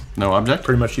is No object?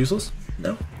 pretty much useless.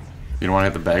 No. You don't want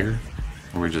to hit the bagger?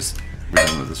 Or we're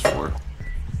done with this floor?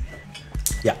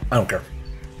 Yeah, I don't care.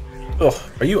 Ugh,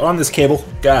 are you on this cable?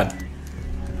 God.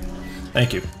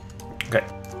 Thank you. Okay.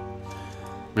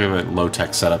 We have a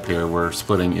low-tech setup here. We're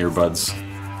splitting earbuds,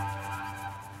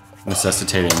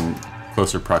 necessitating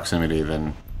closer proximity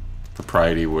than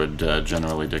propriety would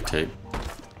generally dictate.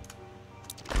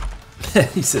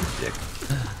 He said dick.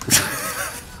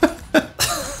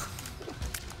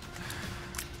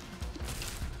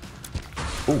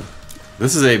 Ooh.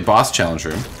 This is a boss challenge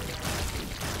room.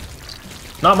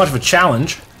 Not much of a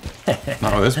challenge.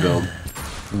 Not with this build.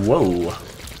 Whoa.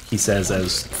 He says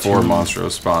as 4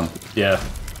 monstros spawn. Yeah.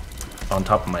 On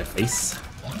top of my face.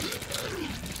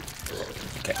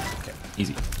 Okay, okay.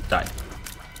 Easy. Die.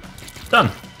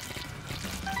 Done.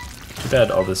 Too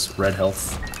bad all this red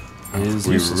health is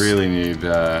We useless. really need,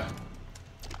 what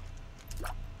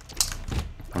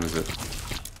is it?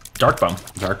 Dark Bum.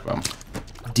 Dark Bum.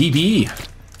 DB.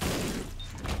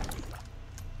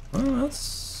 Well,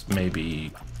 that's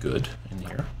maybe good in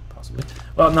here, possibly.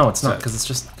 Well, no, it's not, because it's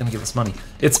just going to give us money.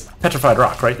 It's Petrified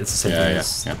Rock, right? It's the same thing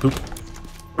as the poop.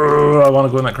 I want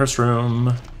to go in that cursed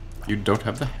room. You don't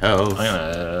have the health. I'm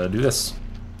going to do this.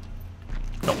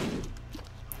 Nope.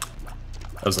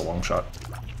 That was a long shot.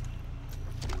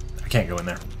 I can't go in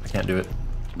there. I can't do it.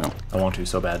 No. I want to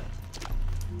so bad.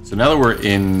 So now that we're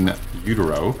in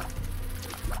Utero,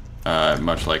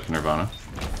 much like Nirvana,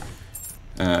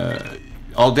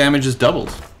 all damage is doubled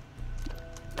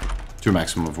to a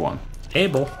maximum of 1.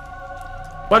 Able.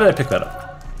 Why did I pick that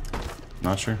up?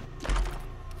 Not sure.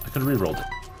 I could have re-rolled it.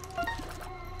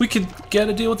 We could get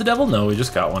a deal with the devil? No, we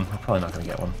just got one. We're probably not going to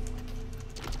get one.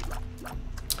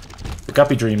 The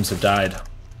guppy dreams have died.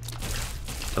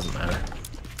 Doesn't matter.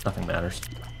 Nothing matters.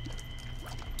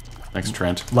 Thanks,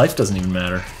 Trent. Life doesn't even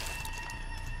matter.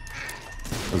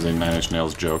 That was a 9 Inch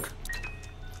Nails joke.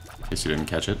 In case you didn't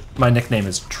catch it. My nickname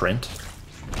is Trent.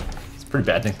 It's a pretty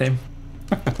bad nickname.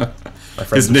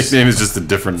 His nickname is just a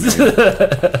different name.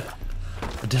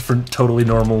 A different, totally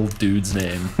normal dude's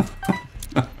name.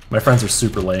 My friends are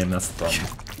super lame, that's the problem.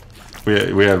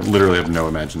 We literally have no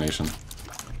imagination.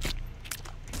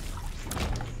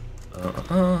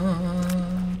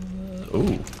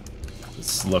 Ooh.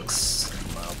 This looks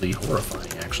mildly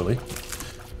horrifying, actually.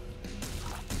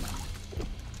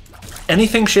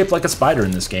 Anything shaped like a spider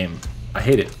in this game, I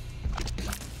hate it.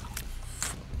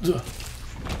 Ugh.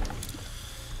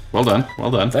 Well done,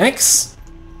 well done. Thanks!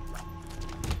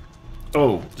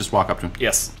 Oh, Just walk up to him.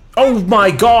 yes. Oh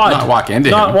my god! Not walk into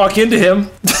him. Not walk into him.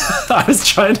 I was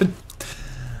trying to...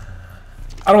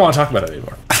 I don't want to talk about it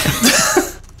anymore.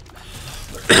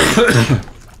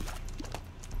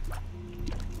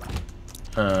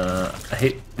 I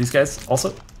hate these guys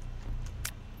also.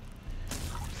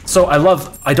 So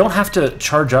I don't have to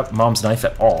charge up Mom's knife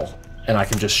at all, and I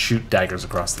can just shoot daggers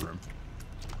across the room.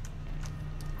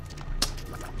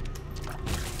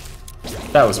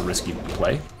 That was a risky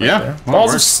play. Right Yeah. there. Well,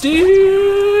 Balls of steel!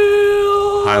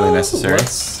 Highly necessary.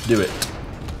 Let's do it.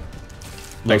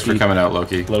 Thanks for coming out,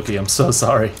 Loki. Loki, I'm so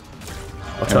sorry.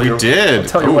 And we did. I'll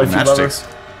tell your Ooh, wife you love her. matchsticks.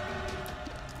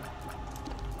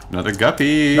 Another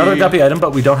guppy. Another guppy item,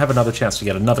 but we don't have another chance to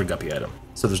get another guppy item,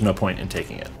 so there's no point in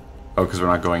taking it. Oh, because we're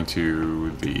not going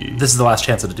to the... This is the last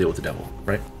chance to deal with the devil,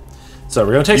 right? So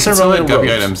we're going to take You can ceremonial still get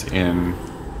guppy robes. items in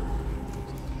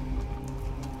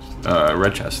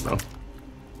red chest, though.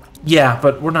 Yeah,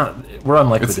 but we're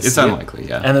unlikely to see It's unlikely,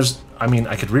 yeah. And there's, I mean,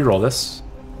 I could re-roll this.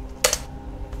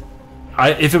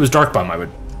 If it was Dark Bomb, I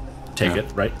would take it,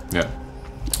 right? Yeah.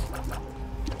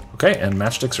 Okay, and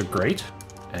matchsticks are great.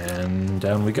 And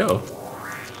down we go.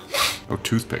 Oh,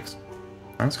 toothpicks.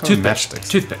 I was calling them matchsticks.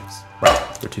 Toothpicks. Right,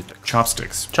 they're toothpicks.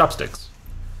 Chopsticks. Chopsticks.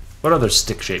 What other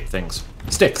stick-shaped things?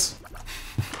 Sticks.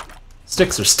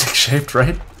 Sticks are stick-shaped,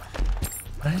 right?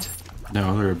 Right?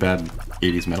 No, they're a bad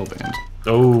 80s metal band.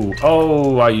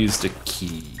 Oh, I used a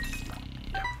key.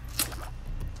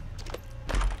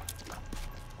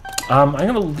 I'm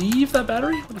gonna leave that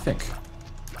battery. What do you think?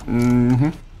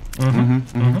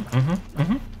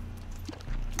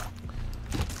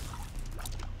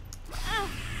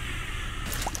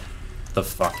 The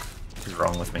fuck is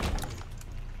wrong with me?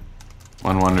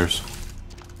 One wonders.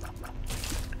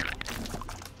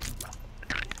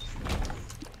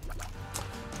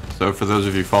 So for those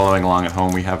of you following along at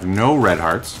home, we have no red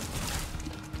hearts.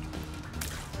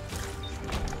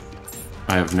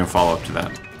 I have no follow-up to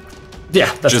that.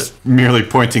 Yeah, that's Just merely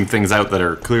pointing things out that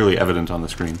are clearly evident on the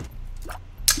screen.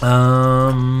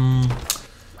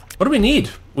 What do we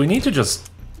need? We need to just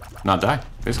Not die,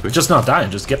 basically. not die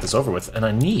and just get this over with. And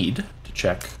I need to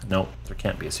check. No, there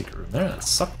can't be a secret room there. That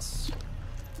sucks.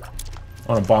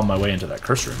 I want to bomb my way into that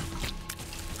curse room.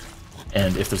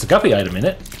 And if there's a guppy item in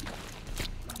it,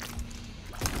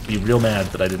 I'd be real mad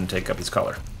that I didn't take Guppy's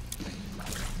collar.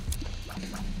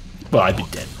 Well, I'd be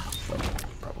dead now,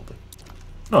 probably.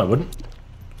 No, I wouldn't.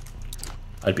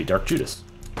 I'd be Dark Judas.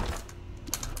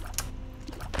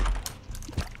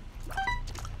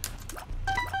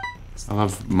 I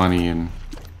love money in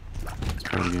this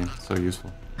part of the game. It's so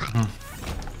useful.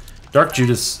 Dark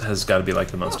Judas has got to be like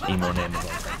the most emo name of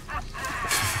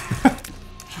all time.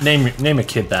 name a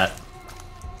kid that.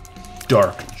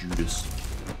 Dark Judas.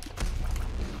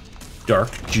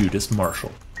 Dark Judas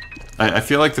Marshall. I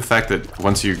feel like the fact that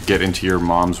once you get into your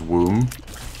mom's womb,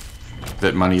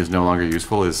 that money is no longer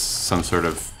useful is some sort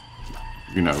of,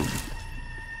 you know,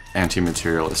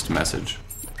 anti-materialist message.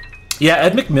 Yeah,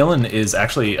 Ed McMillan is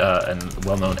actually a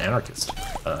well-known anarchist.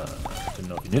 Didn't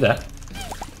know if you knew that.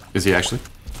 Is he actually?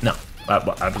 No, I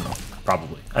don't know.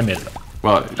 Probably. I made it up.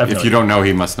 Well, if you don't know,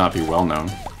 he must not be well known.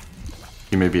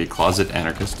 He may be a closet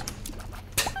anarchist.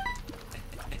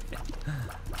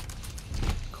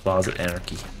 Closet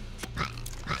anarchy.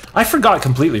 I forgot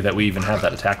completely that we even had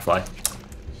that attack fly.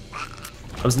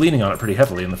 I was leaning on it pretty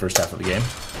heavily in the first half of the game.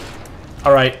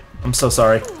 Alright, I'm so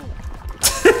sorry.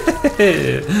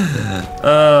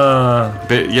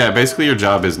 Yeah, basically your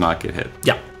job is not get hit.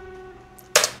 Yeah.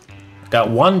 Got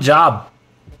one job.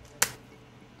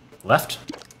 Left?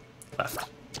 Left.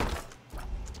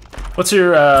 What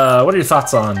are your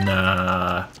thoughts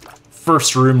on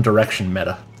first room direction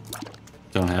meta?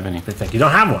 Don't have any. They think you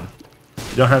don't have one.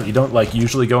 You don't like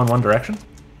usually go in one direction?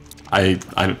 I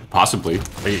possibly.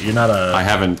 You're not a... I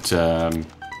haven't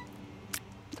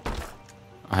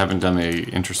done the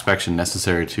introspection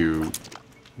necessary to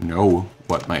know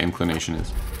what my inclination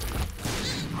is.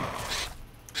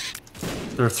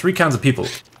 There are three kinds of people.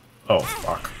 Oh,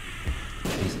 fuck.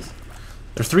 Jesus.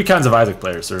 There are three kinds of Isaac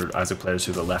players. There are Isaac players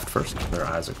who go left first. There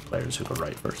are Isaac players who go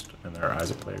right first. And there are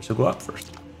Isaac players who go up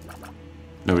first.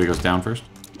 Nobody goes down first?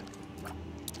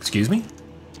 Excuse me?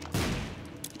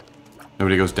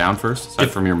 Nobody goes down first,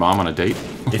 aside from your mom on a date?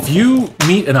 If you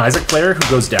meet an Isaac player who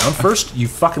goes down first, you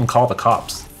fucking call the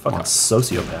cops. Fucking What?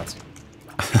 sociopaths.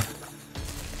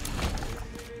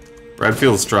 Brad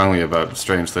feels strongly about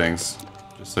strange things,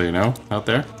 just so you know, out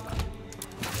there.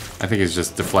 I think he's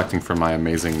just deflecting from my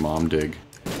amazing mom dig.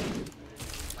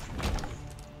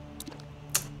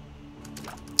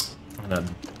 I'm gonna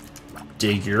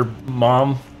dig your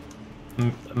mom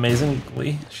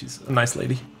amazingly. She's a nice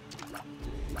lady.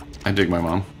 I dig my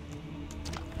mom.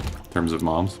 In terms of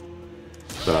moms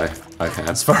that I've had.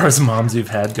 As far as moms you've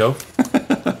had go.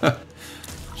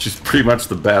 She's pretty much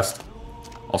the best.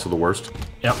 Also the worst.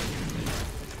 Yep.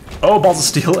 Oh, balls of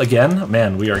steel again.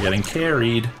 Man, we are getting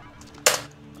carried.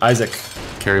 Isaac.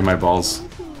 Carry my balls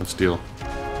of steel.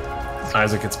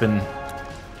 Isaac, it's been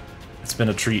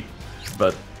a treat,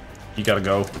 but you gotta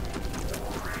go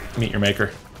meet your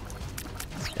maker.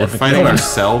 We're fighting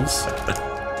ourselves.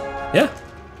 Yeah,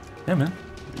 yeah, man.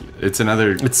 It's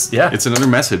another. It's another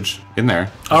message in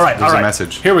there. All right, There's a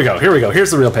message. Here we go. Here we go.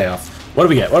 Here's the real payoff. What do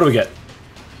we get? What do we get?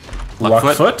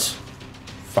 Luckfoot.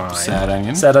 Fine. Sad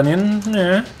onion. Sad onion.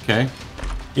 Yeah. Okay.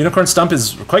 Unicorn stump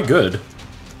is quite good.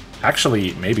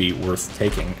 Actually, maybe worth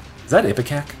taking. Is that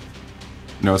Ipecac?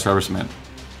 No, it's rubber cement.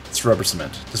 It's rubber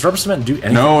cement. Does rubber cement do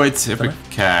anything? No, it's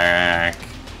Ipecac.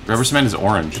 Rubber cement is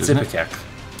orange, It's isn't Ipecac.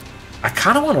 I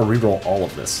kind of want to reroll all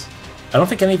of this. I don't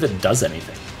think any of it does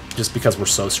anything, just because we're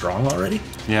so strong already. it?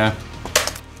 Yeah.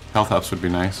 Health ups would be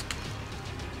nice.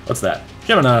 What's that?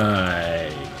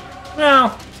 Gemini.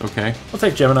 Well, Okay. we'll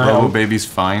take Gemini. Robo Baby's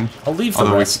fine. I'll leave the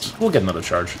rest. We'll get another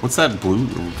charge. What's that blue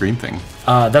or green thing?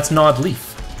 That's Nod Leaf.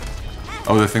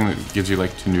 Oh, the thing that gives you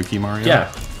like Tanuki Mario?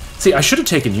 Yeah. See, I should have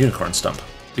taken Unicorn Stump,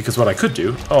 because what I could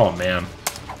do... Oh, man.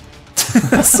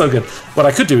 That's so good. What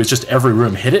I could do is just every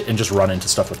room hit it and just run into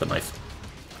stuff with the knife.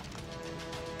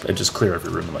 And just clear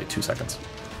every room in like 2 seconds.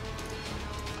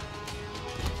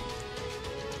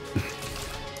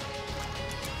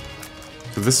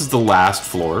 So this is the last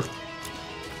floor.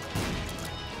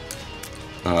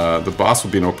 The boss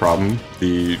will be no problem.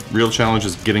 The real challenge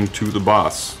is getting to the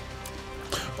boss.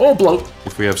 Oh, bloat!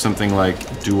 If we have something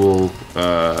like dual,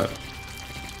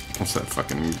 what's that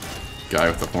fucking guy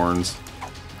with the horns?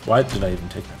 Why did I even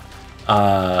take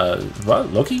that?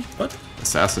 What? Loki? What?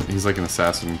 Assassin. He's like an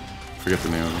assassin. Forget the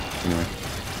name of him. Anyway.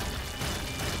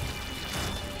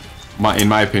 In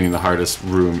my opinion, the hardest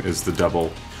room is the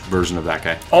double version of that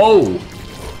guy. Oh!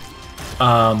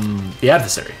 The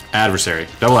adversary. Adversary.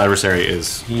 Double adversary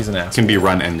is... He's an ass. Can be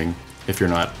run ending if you're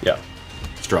not Yeah.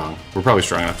 strong. We're probably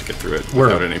strong enough to get through it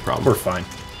without any problem. We're fine.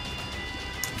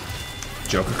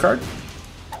 Joker card?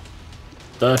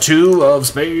 The Two of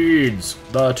Spades.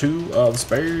 The Two of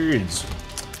Spades.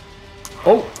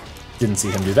 Oh! Didn't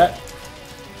see him do that.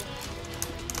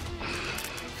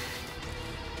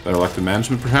 Better luck than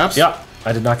management, perhaps? Yeah,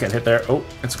 I did not get hit there. Oh,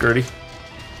 it's Gertie.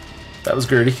 That was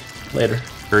Gertie. Later.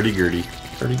 Gertie. Gertie.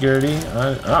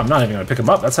 I'm not even going to pick him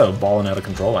up. That's how balling out of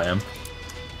control I am.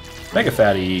 Mega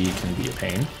Fatty can be a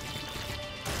pain.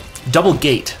 Double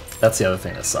Gate. That's the other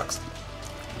thing that sucks.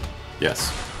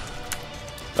 Yes.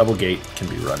 Double Gate can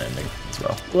be run ending as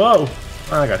well. Whoa!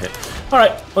 I got hit.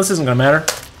 Alright, well, this isn't going to matter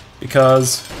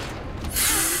because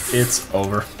it's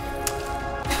over.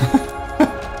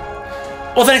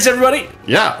 Well, thanks, everybody.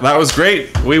 Yeah, that was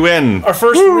great. We win. Our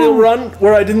first real run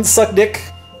where I didn't suck dick.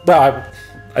 Well,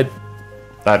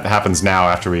 That happens now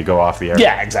after we go off the air.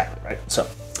 yeah, exactly, right. So,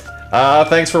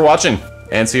 Thanks for watching,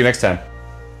 and see you next time.